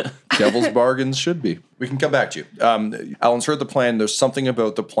 Devil's bargains should be. We can come back to you. Alan's heard the plan. There's something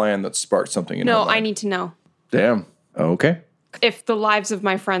about the plan that sparked something in her No, mind. I need to know. Damn. Okay. If the lives of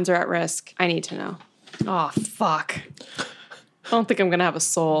my friends are at risk, I need to know. Oh, fuck. I don't think I'm going to have a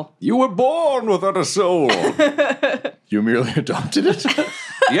soul. You were born without a soul. You merely adopted it?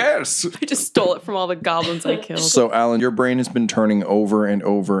 Yes. I just stole it from all the goblins I killed. So, Alan, your brain has been turning over and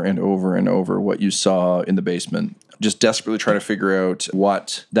over and over and over what you saw in the basement, just desperately trying to figure out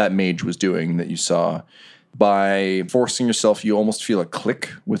what that mage was doing that you saw. By forcing yourself, you almost feel a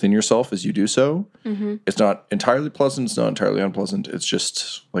click within yourself as you do so. Mm-hmm. It's not entirely pleasant. It's not entirely unpleasant. It's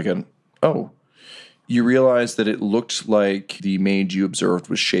just like you realize that it looked like the mage you observed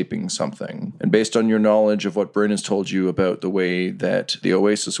was shaping something. And based on your knowledge of what Bryn has told you about the way that the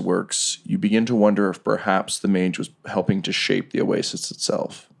Oasis works, you begin to wonder if perhaps the mage was helping to shape the Oasis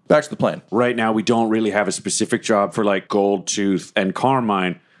itself. Back to the plan. Right now, we don't really have a specific job for like Goldtooth and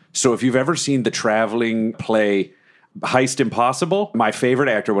Carmine. So if you've ever seen the traveling play Heist Impossible, my favorite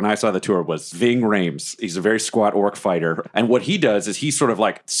actor when I saw the tour was Ving Rhames. He's a very squat orc fighter. And what he does is he sort of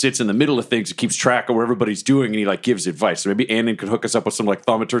like sits in the middle of things and keeps track of where everybody's doing and he like gives advice. So maybe Annan could hook us up with some like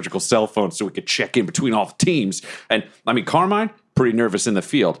thaumaturgical cell phones so we could check in between all the teams. And I mean, Carmine, pretty nervous in the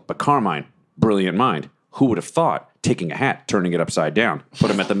field, but Carmine, brilliant mind. Who would have thought taking a hat, turning it upside down, put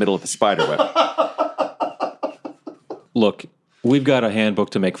him at the middle of the spider web? Look, We've got a handbook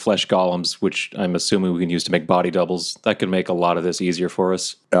to make flesh golems, which I'm assuming we can use to make body doubles. That could make a lot of this easier for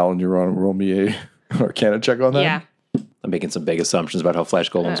us. Alan, you're on. Roll me a Arcana check on that. Yeah. I'm making some big assumptions about how flesh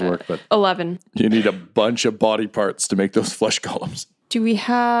golems work, but 11. You need a bunch of body parts to make those flesh golems. Do we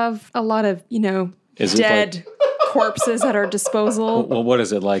have a lot of, Is it dead corpses at our disposal? well, what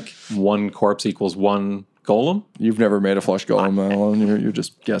is it, like one corpse equals one golem? You've never made a flesh golem, Alan. You're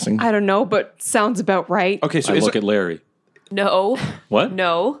just guessing. I don't know, but sounds about right. Okay, so I look at Larry. No. What?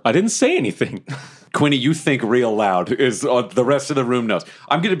 No. I didn't say anything. Quinny, you think real loud. Is the rest of the room knows.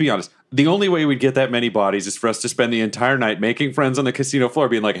 I'm going to be honest. The only way we'd get that many bodies is for us to spend the entire night making friends on the casino floor,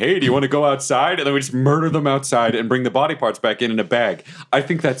 being like, hey, do you want to go outside? And then we just murder them outside and bring the body parts back in a bag. I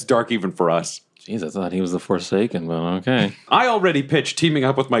think that's dark even for us. Jeez, I thought he was the Forsaken, but okay. I already pitched teaming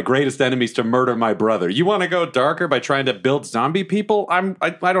up with my greatest enemies to murder my brother. You want to go darker by trying to build zombie people? I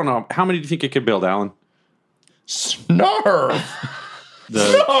don't know. How many do you think you could build, Alan? Snarf!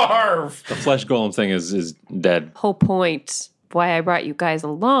 The flesh golem thing is dead. Whole point why I brought you guys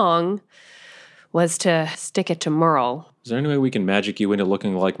along was to stick it to Merle. Is there any way we can magic you into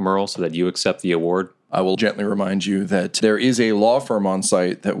looking like Merle so that you accept the award? I will gently remind you that there is a law firm on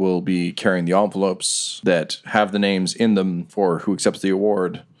site that will be carrying the envelopes that have the names in them for who accepts the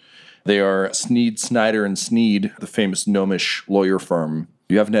award. They are Sneed, Snyder, and Sneed, the famous gnomish lawyer firm.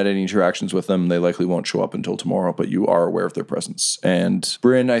 You haven't had any interactions with them. They likely won't show up until tomorrow, but you are aware of their presence. And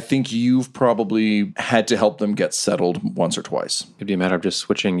Bryn, I think you've probably had to help them get settled once or twice. It'd be a matter of just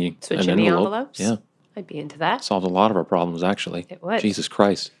switching an The envelope. envelopes? Yeah. I'd be into that. Solved a lot of our problems, actually. It would. Jesus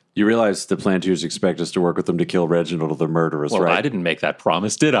Christ. You realize the Planters expect us to work with them to kill Reginald, the murderers, Well, right? I didn't make that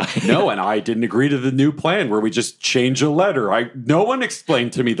promise, did I? No, and I didn't agree to the new plan where we just change a letter. No one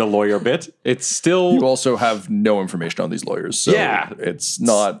explained to me the lawyer bit. It's still... You also have no information on these lawyers, so Yeah. it's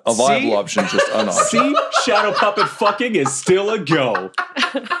not a viable See? option, just an option. See? Shadow puppet fucking is still a go.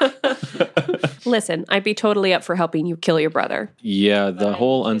 Listen, I'd be totally up for helping you kill your brother. Yeah, the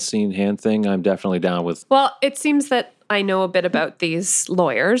whole unseen hand thing, I'm definitely down with. Well, it seems that I know a bit about these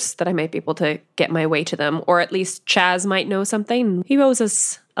lawyers, that I might be able to get my way to them, or at least Chaz might know something. He owes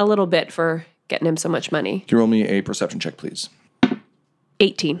us a little bit for getting him so much money. Can you roll me a perception check, please?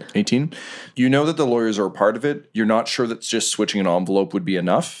 18. 18. You know that the lawyers are a part of it. You're not sure that just switching an envelope would be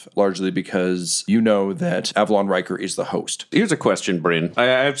enough, largely because you know that Avalon Riker is the host. Here's a question, Bryn.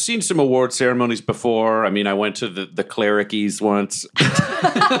 I've seen some award ceremonies before. I mean, I went to the Clericies once.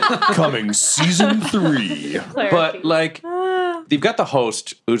 Coming season 3. But, like, you've got the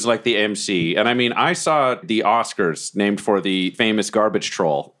host who's like the MC. And I mean, I saw the Oscars named for the famous garbage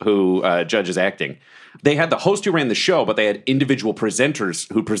troll who judges acting. They had the host who ran the show, but they had individual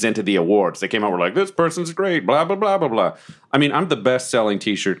presenters who presented the awards. They came out and were like, this person's great, blah, blah, blah, blah, blah. I mean, I'm the best-selling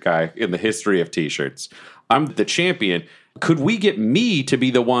T-shirt guy in the history of T-shirts. I'm the champion. Could we get me to be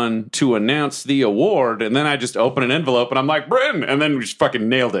the one to announce the award? And then I just open an envelope and I'm like, Bryn! And then we just fucking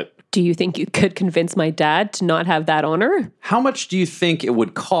nailed it. Do you think you could convince my dad to not have that honor? How much do you think it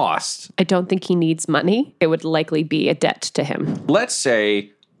would cost? I don't think he needs money. It would likely be a debt to him. Let's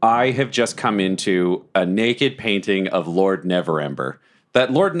say I have just come into a naked painting of Lord Neverember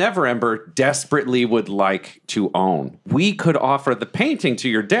that Lord Neverember desperately would like to own. We could offer the painting to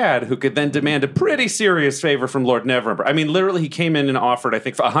your dad, who could then demand a pretty serious favor from Lord Neverember. I mean, literally, he came in and offered, I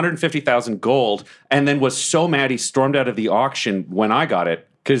think, for 150,000 gold, and then was so mad he stormed out of the auction when I got it,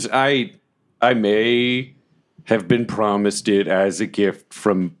 because I may have been promised it as a gift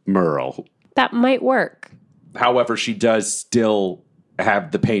from Merle. That might work. However, she does still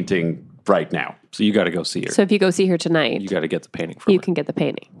have the painting right now. So you got to go see her. So if you go see her tonight, You got to get the painting from you her. can get the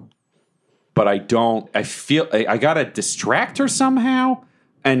painting. But I feel I got to distract her somehow.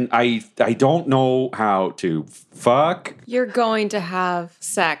 And I don't know how to fuck. You're going to have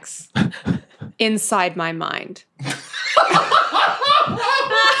sex inside my mind.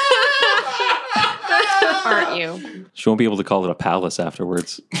 Aren't you? She won't be able to call it a palace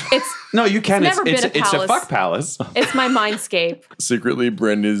afterwards. No, you can. It's never been a It's a palace. fuck palace. It's my mindscape. Secretly,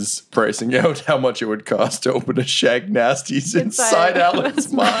 Bryn is pricing out how much it would cost to open a Shag Nasties inside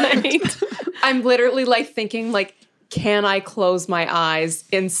Alan's mind. I'm literally like thinking like, can I close my eyes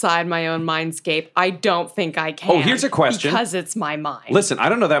inside my own mindscape? I don't think I can. Oh, here's a question. Because it's my mind. Listen, I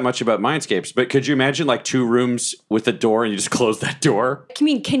don't know that much about mindscapes, but could you imagine like 2 rooms with a door and you just close that door? I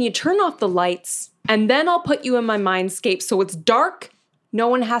mean, can you turn off the lights and then I'll put you in my mindscape so it's dark? No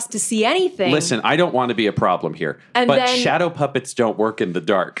one has to see anything. Listen, I don't want to be a problem here, And but then- shadow puppets don't work in the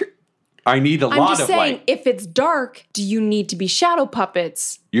dark. I need a I'm lot just of saying, light. if it's dark, do you need to be shadow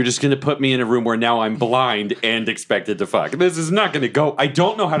puppets? You're just going to put me in a room where now I'm blind and expected to fuck. This is not going to go. I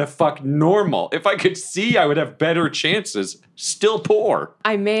don't know how to fuck normal. If I could see, I would have better chances. Still poor.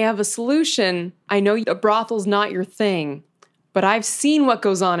 I may have a solution. I know a brothel's not your thing, but I've seen what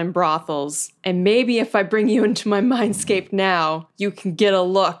goes on in brothels. And maybe if I bring you into my mindscape now, you can get a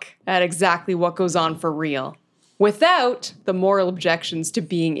look at exactly what goes on for real, without the moral objections to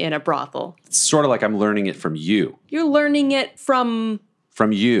being in a brothel. It's sort of like I'm learning it from you. You're learning it from...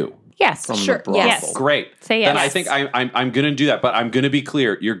 From you. Yes. Sure, yes. Great. Say yes. Then I think I'm going to do that, but I'm going to be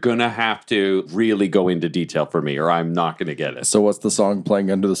clear. You're going to have to really go into detail for me, or I'm not going to get it. So what's the song playing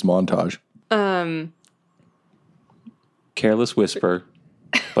under this montage? Careless Whisper,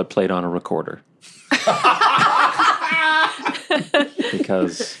 but played on a recorder.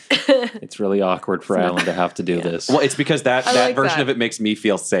 Because it's really awkward for Alan to have to do this. Well, it's because that like version that. of it makes me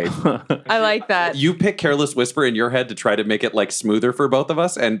feel safe. I like that. You pick Careless Whisper in your head to try to make it like smoother for both of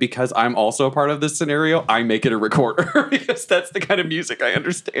us, and because I'm also a part of this scenario, I make it a recorder because that's the kind of music I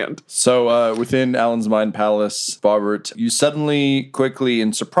understand. So within Alan's Mind Palace, Bobbert, you suddenly, quickly,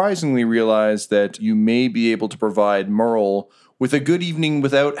 and surprisingly realize that you may be able to provide Merle with a good evening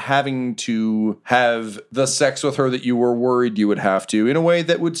without having to have the sex with her that you were worried you would have to, in a way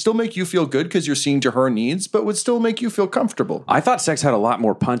that would still make you feel good because you're seeing to her needs, but would still make you feel comfortable. I thought sex had a lot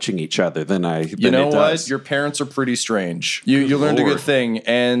more punching each other than You know it what? does. Your parents are pretty strange. You learned a Lord. good thing.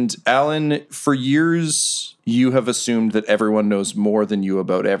 And Alan, for years, you have assumed that everyone knows more than you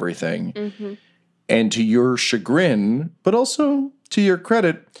about everything. Mm-hmm. And to your chagrin, but also to your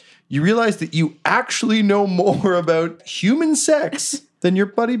credit, you realize that you actually know more about human sex than your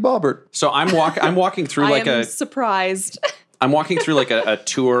buddy Bobbert. So I'm walking through like I am surprised. I'm walking through like a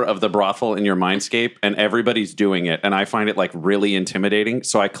tour of the brothel in your mindscape, and everybody's doing it, and I find it like really intimidating.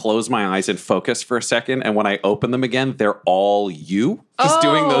 So I close my eyes and focus for a second, and when I open them again, they're all you just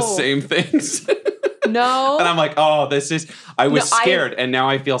doing those same things. No. And I'm like, oh, I was scared, and now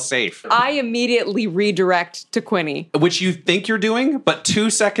I feel safe. I immediately redirect to Quinny. Which you think you're doing, but 2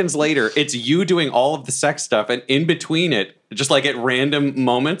 seconds later, it's you doing all of the sex stuff, and in between it, just like at random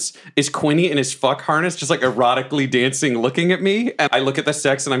moments, is Quinny in his fuck harness, just like erotically dancing, looking at me, and I look at the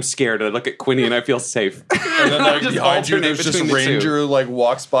sex and I'm scared, and I look at Quinny and I feel safe. And then like, Just behind you, alternate there's just a between the two. ranger like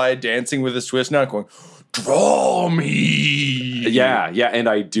walks by dancing with his twist knot going, draw me. Yeah, and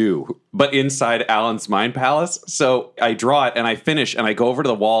I do. But inside Alan's Mind Palace. So I draw it and I finish and I go over to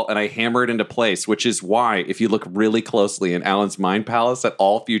the wall and I hammer it into place, which is why, if you look really closely in Alan's Mind Palace at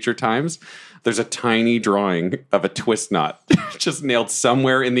all future times, there's a tiny drawing of a twist knot just nailed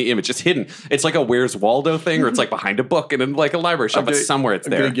somewhere in the image. It's hidden. It's like a Where's Waldo thing, or it's like behind a book and in like a library shop, but somewhere it's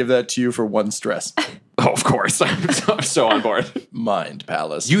I'm there. going to give that to you for one stress. Oh, of course. I'm so on board. Mind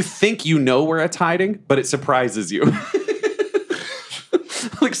Palace. You think you know where it's hiding, but it surprises you.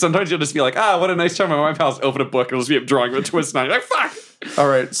 Like sometimes you'll just be like, what a nice time at my house. Open a book, it'll just be a drawing of a twist knot. You're like, fuck. All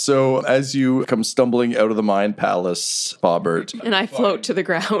right, so as you come stumbling out of the Mind Palace, Bobbert, And I float to the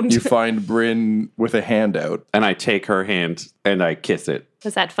ground. you find Bryn with a hand out. And I take her hand and I kiss it.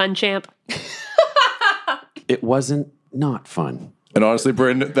 Was that fun, champ? It wasn't not fun. And honestly,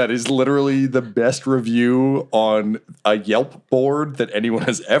 Bryn, that is literally the best review on a Yelp board that anyone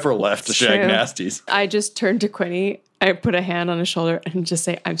has ever left to Shag true. Nasties. I just turn to Quinny. I put a hand on his shoulder and just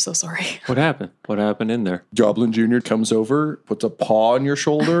say, I'm so sorry. What happened? What happened in there? Joblin Jr. comes over, puts a paw on your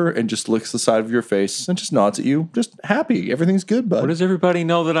shoulder, and just licks the side of your face and just nods at you. Just happy. Everything's good, bud. What does everybody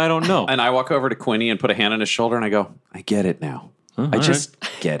know that I don't know? And I walk over to Quinny and put a hand on his shoulder and I go, I get it now. I just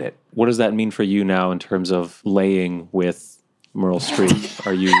get it. What does that mean for you now in terms of laying with Merle Streep?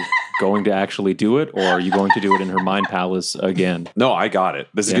 Are you going to actually do it, or are you going to do it in her Mind Palace again? No, I got it.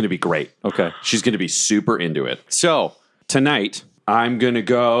 This is going to be great. Okay. She's going to be super into it. So tonight, I'm going to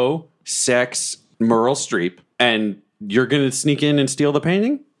go sex Merle Streep, and you're going to sneak in and steal the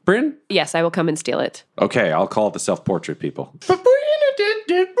painting, Bryn? Yes, I will come and steal it. Okay, I'll call the self-portrait people.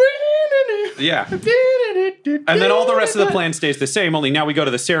 Yeah. And then all the rest of the plan stays the same, only now we go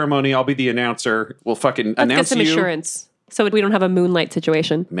to the ceremony. I'll be the announcer. We'll fucking Let's announce get some you. assurance so we don't have a moonlight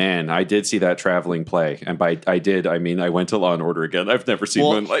situation. Man, I did see that traveling play. And by I did, I mean I went to Law and Order again. I've never seen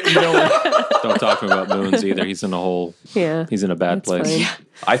Moonlight. You know what? Don't talk to him about moons either. He's in a whole. Yeah. He's in a bad That's place. fine.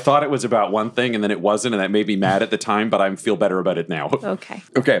 I thought it was about one thing and then it wasn't, and that made me mad at the time, but I feel better about it now. Okay.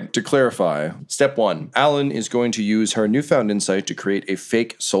 Okay, to clarify, step 1, Alan is going to use her newfound insight to create a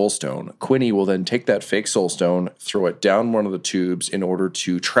fake soul stone. Quinny will then take that fake soul stone, throw it down one of the tubes in order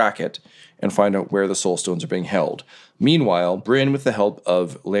to track it and find out where the soul stones are being held. Meanwhile, Bryn, with the help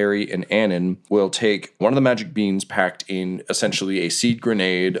of Larry and Annan, will take one of the magic beans packed in essentially a seed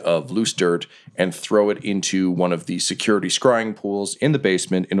grenade of loose dirt and throw it into one of the security scrying pools in the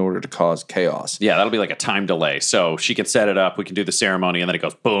basement in order to cause chaos. Yeah, that'll be like a time delay. So she can set it up, we can do the ceremony, and then it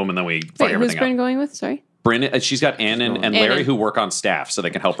goes boom, and then we fuck Wait, who's everything Bryn up. going with? Sorry. Bryn, she's got Annan and Larry Annan. who work on staff, so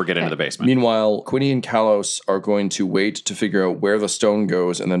they can help her get into the basement. Meanwhile, Quinny and Kalos are going to wait to figure out where the stone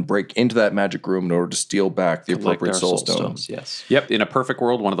goes and then break into that magic room in order to steal back the appropriate soul stones. Yes. Yep, in a perfect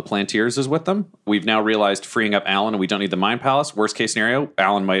world, one of the Plantiers is with them. We've now realized freeing up Alan, and we don't need the Mind Palace. Worst case scenario,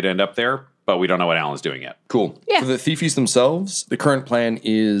 Alan might end up there, but we don't know what Alan's doing yet. Cool. Yeah. For the Thiefies themselves, the current plan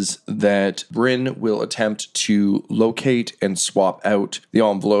is that Bryn will attempt to locate and swap out the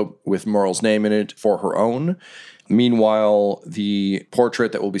envelope with Merle's name in it for her own. Meanwhile, the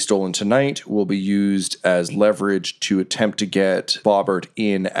portrait that will be stolen tonight will be used as leverage to attempt to get Bobbert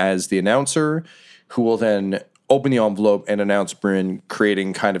in as the announcer, who will then open the envelope and announce Bryn,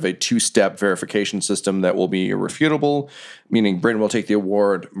 creating kind of a two-step verification system that will be irrefutable, meaning Bryn will take the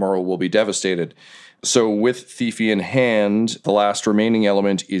award, Merle will be devastated. So with Thiefy in hand, the last remaining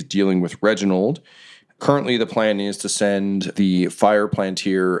element is dealing with Reginald. Currently, the plan is to send the Fire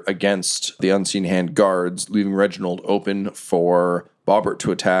Plantier against the Unseen Hand guards, leaving Reginald open for Bobbert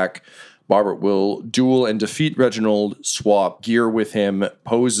to attack. Bobbert will duel and defeat Reginald, swap gear with him,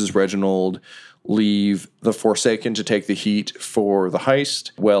 pose as Reginald, leave the Forsaken to take the heat for the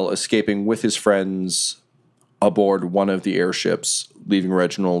heist, while escaping with his friends aboard one of the airships, leaving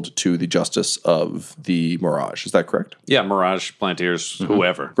Reginald to the justice of the Mirage. Is that correct? Yeah, Mirage, Plantiers,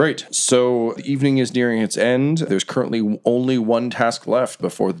 whoever. Great. So the evening is nearing its end. There's currently only one task left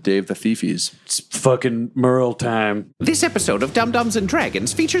before the day of the Thiefies. It's fucking Merle time. This episode of Dum Dums and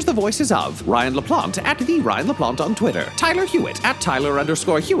Dragons features the voices of Ryan LaPlante at the Ryan LaPlante on Twitter, Tyler Hewitt at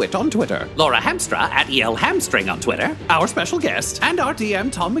Tyler_Hewitt on Twitter, Laura Hamstra at EL Hamstring on Twitter, our special guest, and our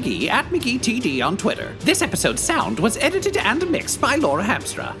DM Tom McGee at McGeeTD on Twitter. This episode's sound was edited and mixed by Laura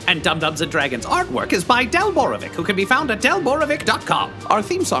Hamstra, and Dum Dums and Dragons artwork is by Del Borovic, who can be found at delborovic.com. Our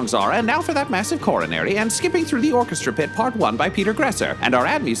theme songs are And Now for That Massive Coronary and Skipping Through the Orchestra Pit Part 1 by Peter Gresser, and our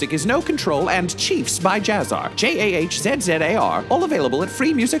ad music is No Control and Chiefs by Jazzar, JAHZZAR, all available at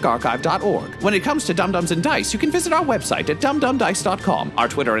freemusicarchive.org. When it comes to Dum Dums and Dice, you can visit our website at dumdumdice.com. Our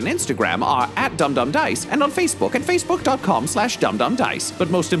Twitter and Instagram are at dumdumdice, and on Facebook at facebook.com/dumdumdice. But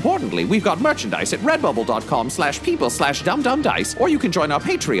most importantly, we've got merchandise at redbubble.com/people/dumdumdice, or you can join our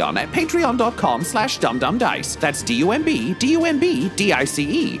Patreon at patreon.com/dumdumdice. That's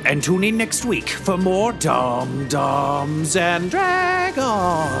DUMBDUMBDICE. And tune in next week for more Dum Dums and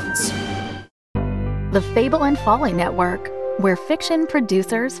Dragons. The Fable and Folly Network, where fiction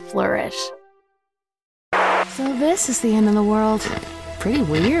producers flourish. So this is the end of the world. Pretty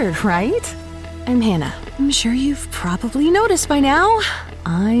weird, right? I'm Hannah. I'm sure you've probably noticed by now.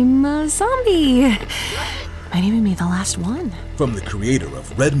 I'm a zombie. Might even be the last one. From the creator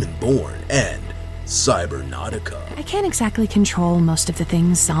of Redmond Born and Cybernautica. I can't exactly control most of the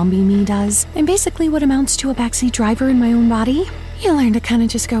things zombie me does. I'm basically what amounts to a backseat driver in my own body. You learn to kind of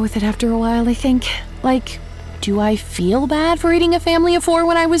just go with it after a while, I think. Like, do I feel bad for eating a family of 4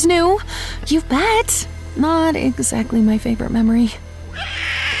 when I was new? You bet. Not exactly my favorite memory.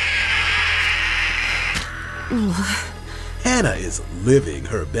 Hannah is living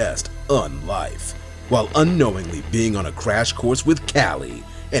her best unlife, while unknowingly being on a crash course with Callie,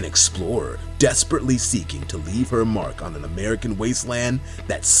 an explorer desperately seeking to leave her mark on an American wasteland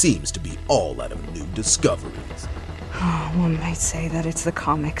that seems to be all out of new discoveries. One might say that it's the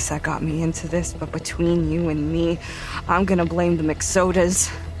comics that got me into this, but between you and me, I'm gonna blame the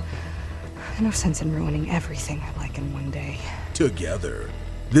McSodas. No sense in ruining everything I like in one day. Together,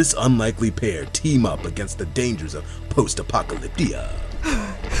 this unlikely pair team up against the dangers of post-apocalyptia.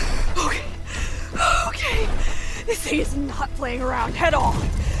 Okay, this thing is not playing around at all.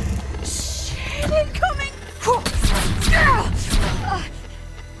 Shit, incoming!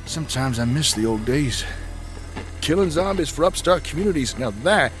 Sometimes I miss the old days. Killing zombies for upstart communities, now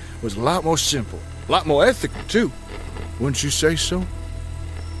that was a lot more simple. A lot more ethical, too. Wouldn't you say so?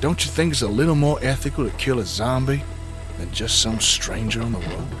 Don't you think it's a little more ethical to kill a zombie than just some stranger on the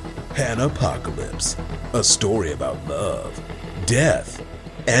road? Hannah-pocalypse, a story about love, death,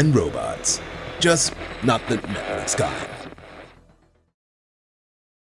 and robots. Just not the Netflix kind.